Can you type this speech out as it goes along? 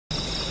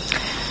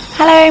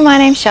Hello, my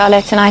name's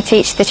Charlotte and I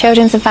teach the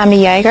Children's and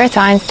Family Yoga at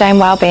Ironstone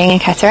Wellbeing in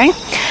Kettering.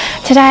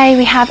 Today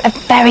we have a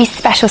very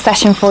special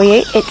session for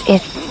you. It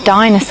is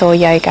Dinosaur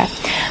Yoga.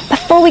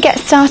 Before we get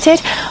started,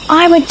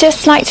 I would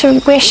just like to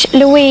wish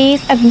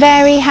Louise a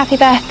very happy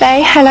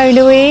birthday. Hello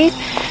Louise.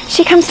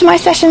 She comes to my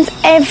sessions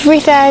every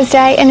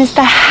Thursday and is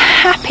the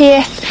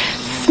happiest,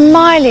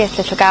 smiliest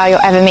little girl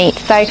you'll ever meet.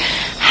 So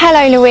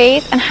hello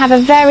Louise, and have a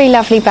very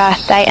lovely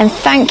birthday, and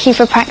thank you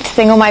for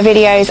practicing all my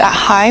videos at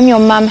home. Your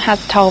mum has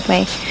told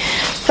me.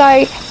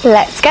 So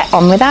let's get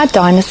on with our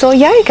dinosaur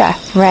yoga.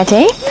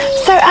 Ready?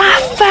 So our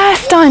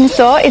first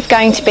dinosaur is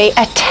going to be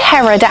a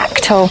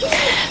pterodactyl.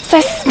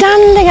 So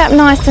standing up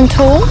nice and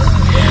tall,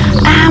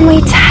 and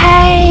we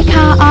take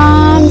our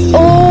arms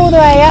all the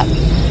way up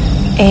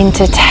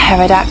into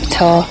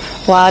pterodactyl.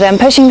 Well done.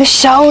 Pushing the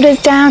shoulders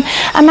down,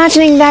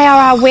 imagining they are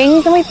our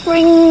wings, and we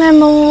bring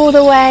them all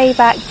the way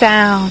back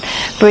down.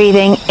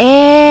 Breathing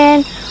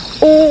in,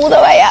 all the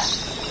way up,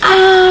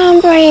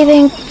 and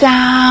breathing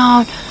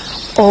down,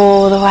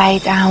 all the way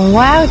down.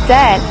 Well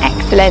done.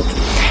 Excellent.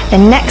 The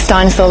next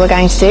dinosaur we're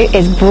going to do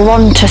is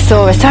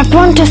Brontosaurus. So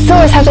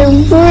Brontosaurus has a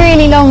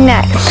really long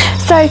neck.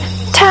 So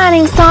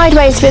turning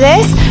sideways for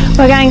this,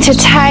 we're going to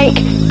take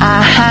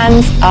our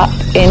hands up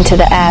into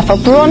the air for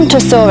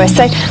Brontosaurus.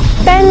 So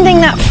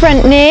bending that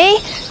front knee,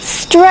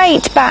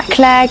 straight back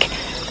leg,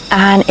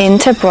 and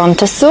into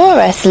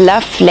Brontosaurus.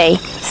 Lovely.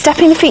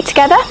 Stepping the feet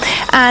together,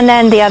 and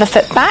then the other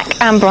foot back,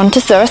 and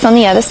Brontosaurus on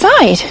the other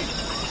side.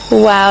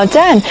 Well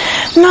done.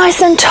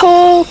 Nice and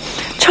tall.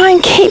 Try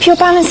and keep your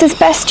balance as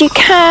best you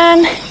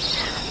can.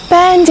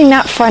 Bending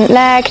that front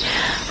leg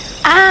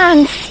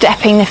and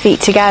stepping the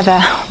feet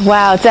together.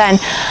 Well done.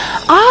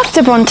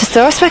 After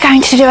Brontosaurus, we're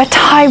going to do a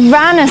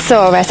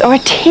Tyrannosaurus or a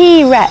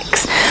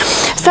T-Rex.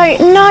 So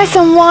nice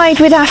and wide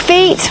with our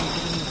feet.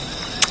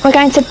 We're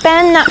going to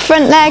bend that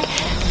front leg,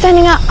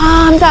 sending our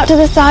arms out to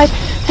the side.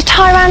 The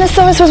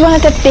Tyrannosaurus was one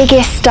of the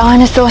biggest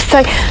dinosaurs,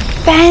 so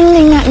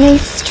bending that knee,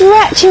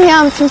 stretching the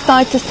arms from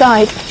side to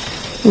side.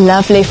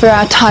 Lovely for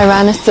our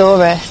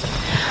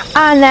Tyrannosaurus.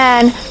 And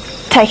then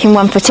taking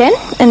one foot in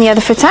and the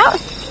other foot out,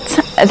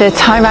 the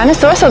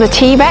Tyrannosaurus or the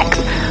T-Rex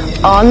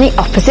on the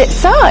opposite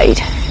side.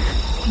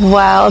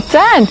 Well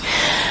done.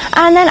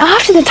 And then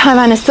after the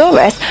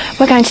Tyrannosaurus,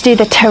 we're going to do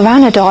the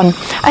Pteranodon.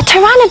 A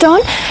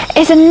Pteranodon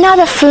is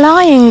another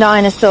flying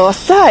dinosaur.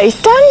 So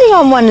standing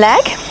on one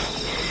leg,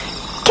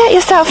 get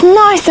yourself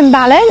nice and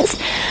balanced.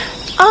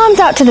 Arms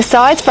out to the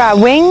sides for our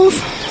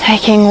wings,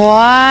 taking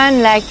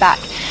one leg back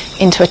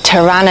into a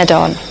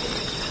Pteranodon.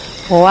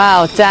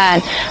 Well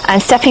done.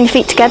 And stepping the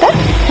feet together,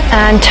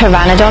 and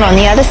Pteranodon on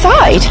the other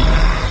side.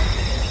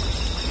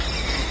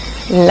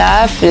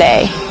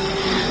 Lovely.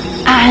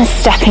 And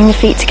stepping the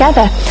feet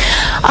together.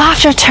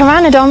 After a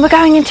Pteranodon, we're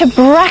going into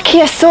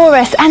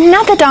Brachiosaurus,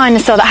 another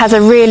dinosaur that has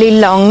a really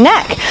long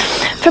neck.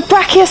 For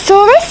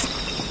Brachiosaurus,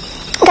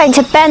 I'm going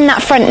to bend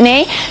that front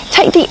knee,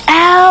 take the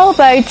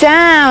elbow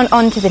down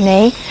onto the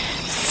knee,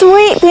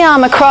 sweep the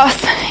arm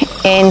across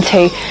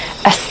into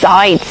a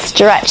side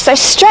stretch. So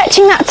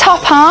stretching that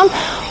top arm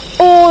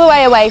all the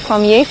way away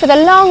from you for the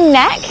long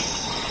neck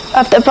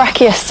of the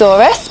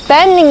Brachiosaurus,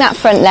 bending that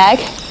front leg,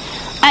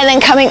 and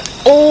then coming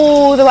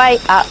all the way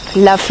up.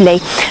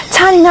 Lovely.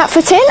 Turning that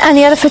foot in and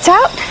the other foot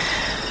out,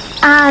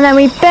 and then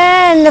we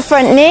bend the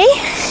front knee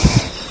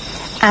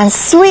and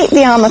sweep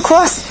the arm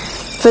across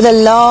for the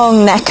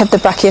long neck of the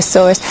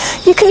Brachiosaurus.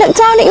 You can look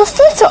down at your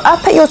foot or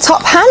up at your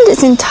top hand.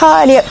 It's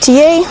entirely up to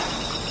you.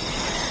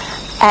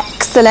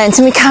 Excellent.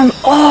 And we come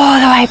all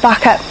the way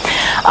back up.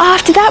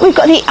 After that, we've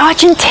got the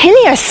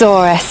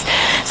Argentinosaurus.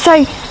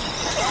 So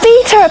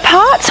feet are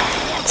apart.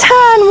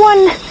 Turn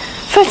one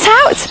foot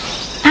out,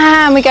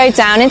 and we go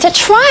down into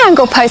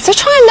triangle pose. So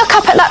try and look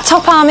up at that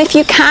top arm if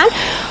you can,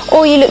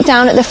 or you look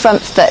down at the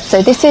front foot.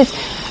 So this is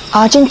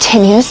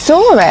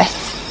Argentinosaurus.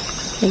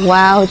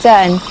 Well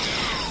done.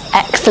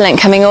 Excellent.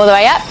 Coming all the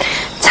way up,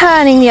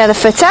 turning the other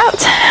foot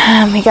out,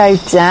 and we go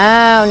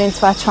down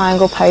into our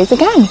triangle pose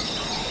again.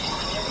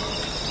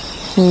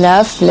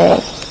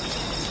 Lovely.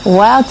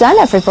 Well done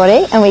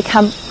everybody. And we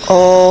come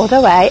all the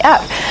way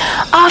up.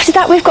 After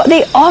that, we've got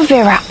the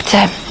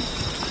Oviraptor.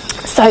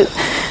 So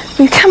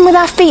we come with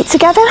our feet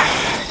together,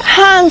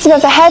 hands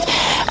above the head,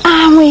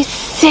 and we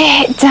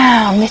sit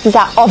down. This is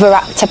our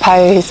Oviraptor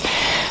pose.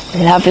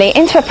 Lovely.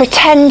 Into a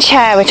pretend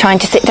chair we're trying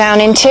to sit down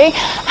into.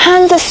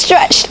 Hands are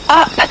stretched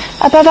up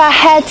above our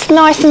heads,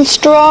 nice and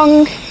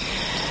strong.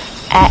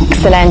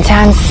 Excellent.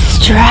 And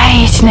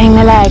straightening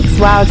the legs.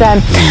 Well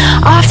done.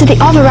 After the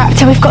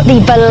Oviraptor, we've got the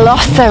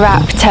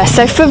Velociraptor.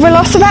 So for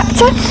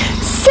Velociraptor,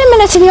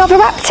 similar to the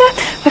Oviraptor,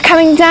 we're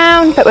coming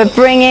down, but we're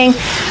bringing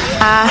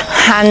our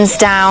hands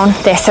down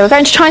this. So we're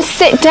going to try and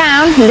sit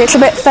down a little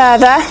bit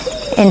further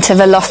into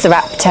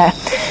Velociraptor.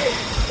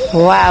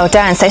 Well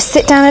done. So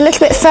sit down a little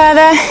bit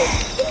further.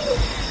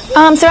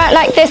 Arms are out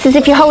like this as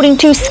if you're holding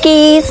two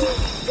skis.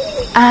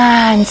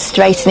 And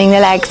straightening the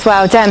legs.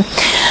 Well done.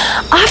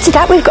 After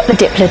that, we've got the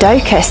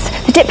Diplodocus.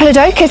 The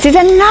Diplodocus is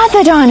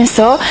another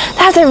dinosaur that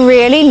has a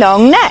really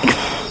long neck.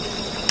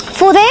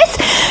 For this,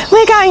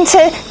 we're going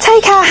to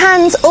take our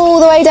hands all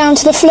the way down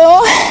to the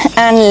floor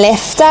and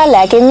lift our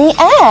leg in the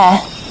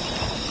air.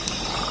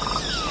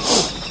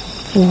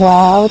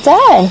 Well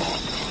done.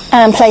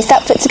 And place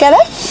that foot together.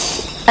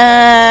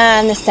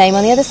 And the same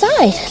on the other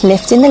side.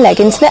 Lifting the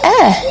leg into the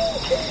air.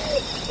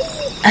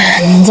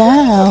 And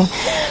down.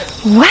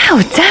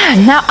 Well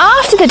done. Now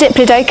after the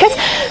Diplodocus,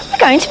 we're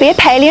going to be a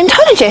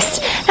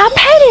paleontologist. Now a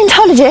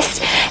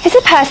paleontologist is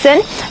a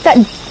person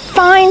that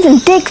finds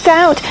and digs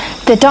out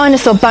the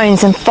dinosaur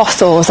bones and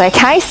fossils,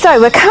 okay? So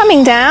we're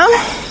coming down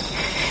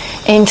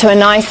into a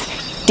nice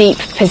deep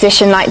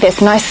position like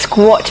this, a nice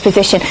squat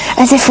position,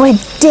 as if we're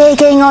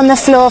digging on the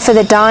floor for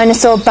the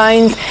dinosaur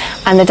bones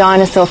and the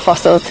dinosaur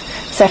fossils.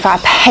 So for our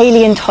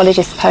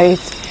paleontologist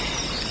pose.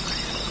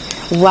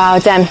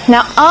 Well done.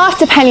 Now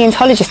after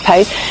paleontologist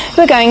pose,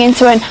 we're going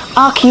into an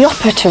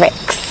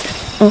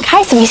Archaeopteryx.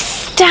 Okay, so we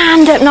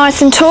stand up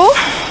nice and tall.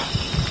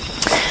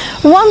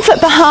 1 foot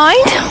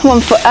behind,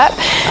 1 foot up.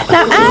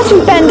 Now as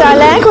we bend our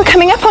leg, we're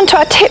coming up onto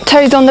our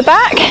tiptoes on the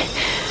back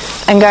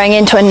and going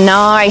into a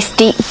nice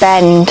deep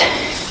bend.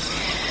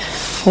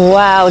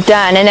 Well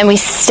done. And then we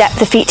step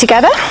the feet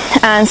together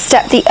and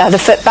step the other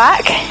foot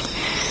back.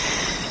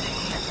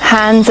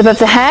 Hands above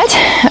the head,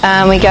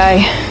 and we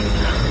go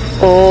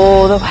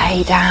all the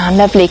way down.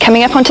 Lovely.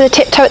 Coming up onto the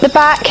tiptoe at the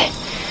back.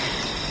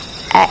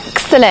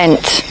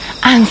 Excellent.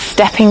 And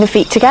stepping the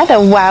feet together.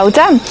 Well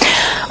done.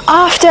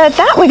 After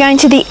that, we're going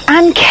to the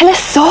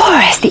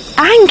Ankylosaurus. The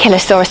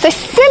Ankylosaurus. So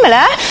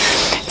similar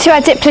to our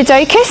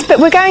Diplodocus, but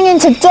we're going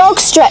into dog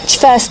stretch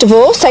first of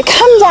all. So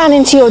come down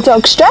into your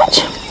dog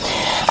stretch.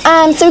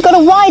 So we've got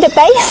a wider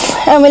base,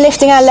 and we're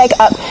lifting our leg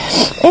up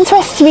into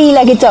a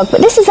three-legged dog.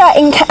 But this is our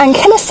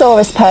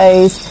Ankylosaurus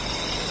pose.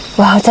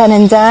 Well done,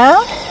 and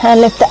down.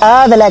 And lift the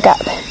other leg up.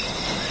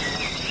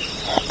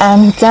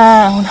 And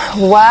down.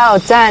 Well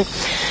done.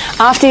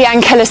 After the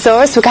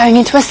Ankylosaurus, we're going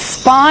into a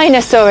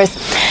Spinosaurus.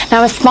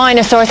 Now a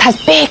Spinosaurus has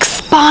big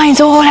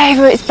spines all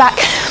over its back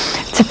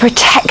to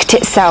protect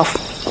itself.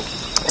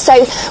 So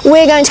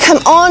we're going to come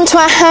onto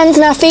our hands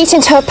and our feet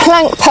into a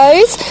plank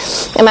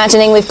pose,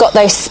 imagining we've got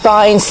those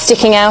spines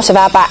sticking out of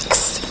our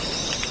backs.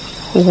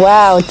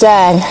 Well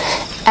done.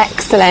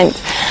 Excellent.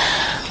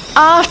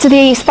 After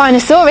the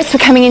Spinosaurus,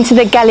 we're coming into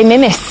the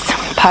Gallimimus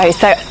pose.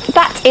 So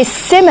that is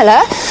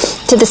similar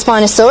to the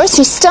Spinosaurus.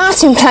 You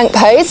start in plank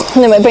pose,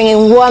 and then we're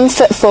bringing 1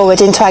 foot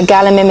forward into our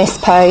Gallimimus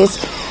pose.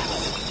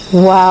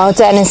 Well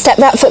done. And step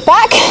that foot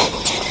back,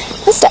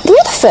 and step the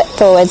other foot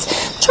forwards.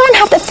 Try and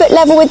have the foot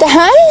level with the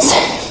hands.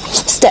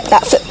 Step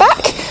that foot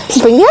back,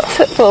 and bring the other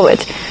foot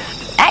forward.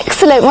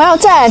 Excellent. Well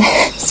done.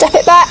 Step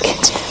it back,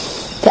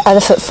 the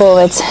other foot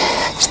forwards.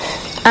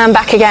 And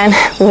back again.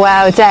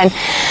 Well done.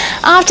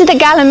 After the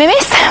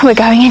Gallimimus, we're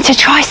going into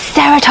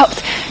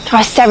Triceratops.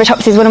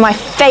 Triceratops is one of my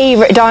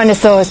favourite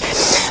dinosaurs.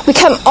 We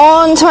come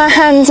onto our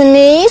hands and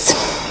knees,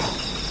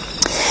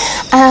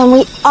 and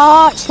we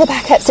arch the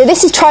back up. So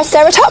this is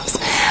Triceratops,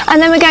 and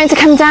then we're going to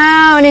come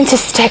down into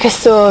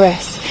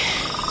Stegosaurus.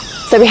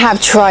 So we have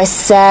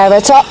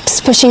Triceratops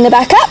pushing the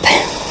back up,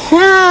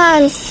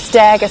 and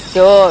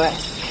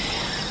Stegosaurus.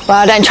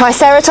 Well done.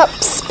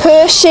 Triceratops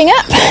pushing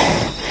up,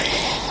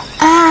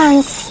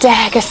 and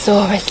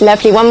Stegosaurus.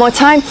 Lovely. One more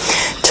time.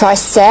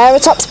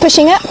 Triceratops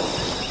pushing up,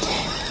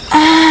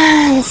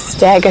 and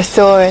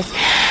Stegosaurus.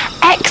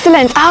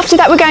 Excellent. After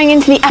that, we're going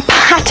into the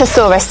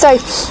Apatosaurus. So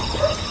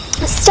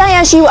stay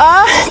as you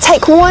are.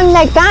 Take one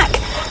leg back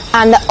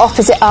and the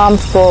opposite arm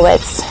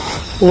forwards.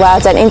 Well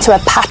done. Into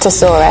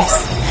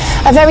Apatosaurus.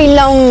 A very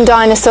long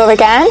dinosaur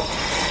again.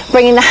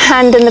 Bringing the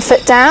hand and the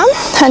foot down,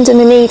 hand and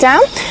the knee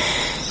down.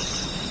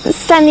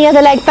 Send the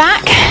other leg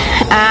back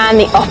and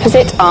the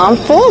opposite arm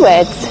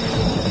forwards.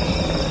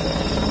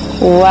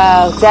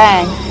 Well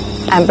done.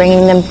 And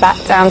bringing them back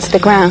down to the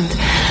ground.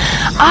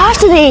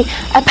 After the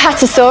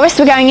Apatosaurus,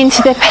 we're going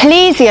into the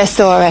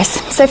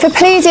Plesiosaurus. So for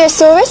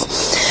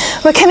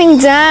Plesiosaurus, we're coming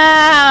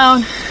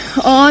down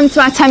onto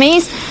our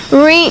tummies,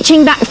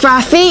 reaching back for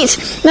our feet.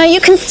 Now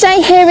you can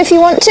stay here if you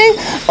want to,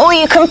 or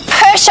you can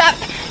push up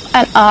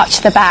and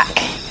arch the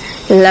back.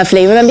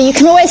 Lovely. Remember, you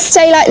can always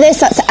stay like this.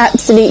 That's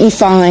absolutely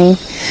fine.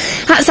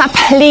 That's our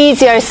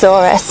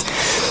Plesiosaurus.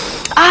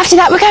 After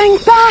that, we're going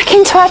back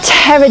into our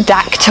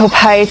pterodactyl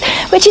pose,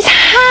 which is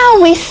how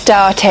we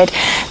started.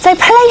 So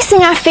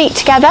placing our feet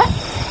together,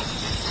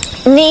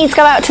 knees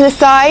go out to the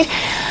side,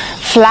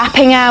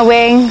 flapping our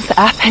wings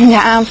up and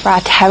down for our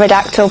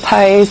pterodactyl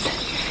pose.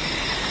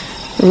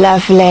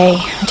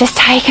 Lovely. Just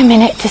take a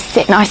minute to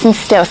sit nice and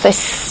still. So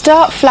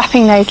start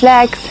flapping those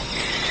legs,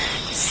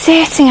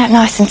 sitting up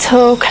nice and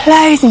tall,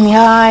 closing the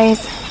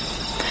eyes,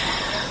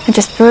 and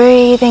just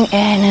breathing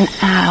in and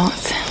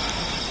out.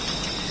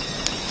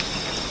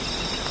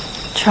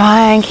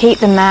 Try and keep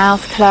the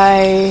mouth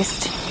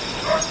closed.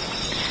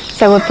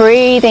 So we're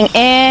breathing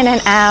in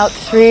and out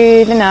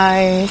through the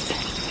nose.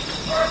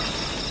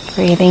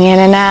 Breathing in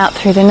and out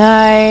through the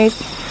nose.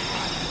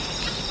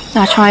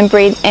 Now try and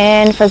breathe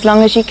in for as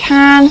long as you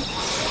can.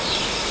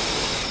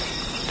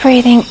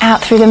 Breathing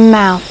out through the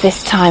mouth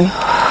this time.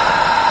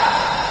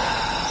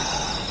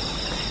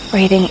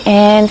 Breathing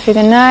in through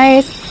the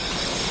nose.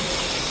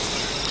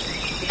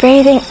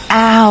 Breathing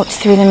out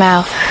through the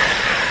mouth.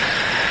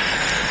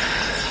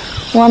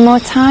 One more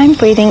time.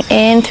 Breathing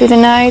in through the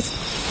nose.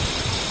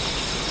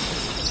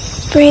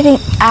 Breathing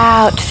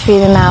out through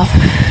the mouth.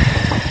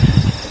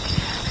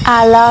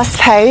 Our last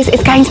pose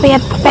is going to be a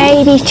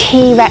baby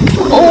T-Rex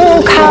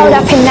all curled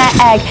up in their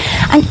egg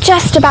and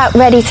just about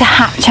ready to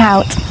hatch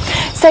out.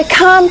 So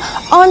come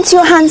onto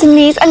your hands and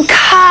knees and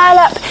curl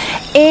up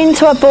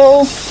into a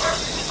ball,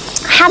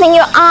 having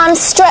your arms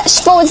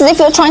stretched forwards as if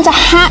you're trying to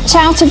hatch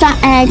out of that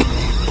egg.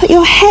 Put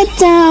your head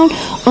down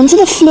onto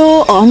the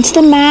floor or onto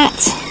the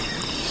mat,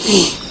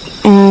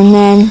 and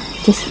then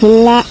just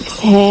relax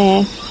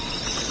here.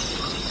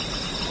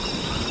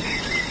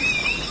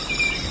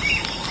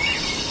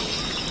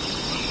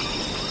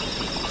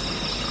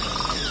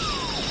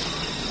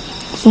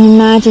 So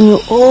imagine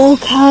you're all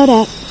curled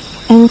up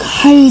and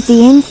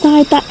cozy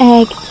inside that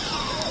egg,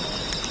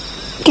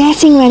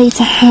 getting ready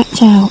to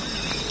hatch out.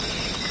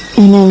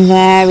 And then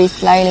very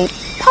slowly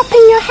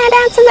popping your head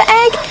out of the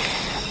egg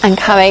and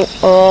coming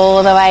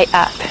all the way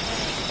up.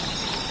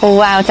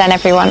 Well done,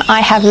 everyone.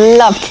 I have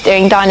loved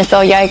doing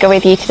dinosaur yoga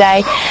with you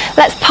today.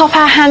 Let's pop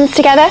our hands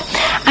together.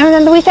 And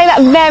remember, we say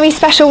that very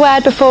special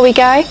word before we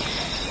go.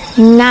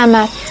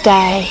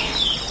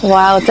 Namaste.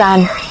 Well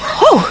done.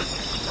 Oh,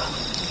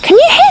 can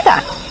you hear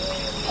that?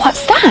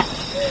 What's that?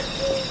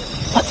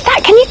 What's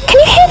that? Can you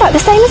hear that the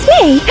same as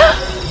me?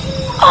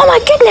 Oh my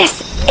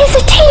goodness, it's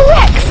a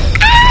T-Rex.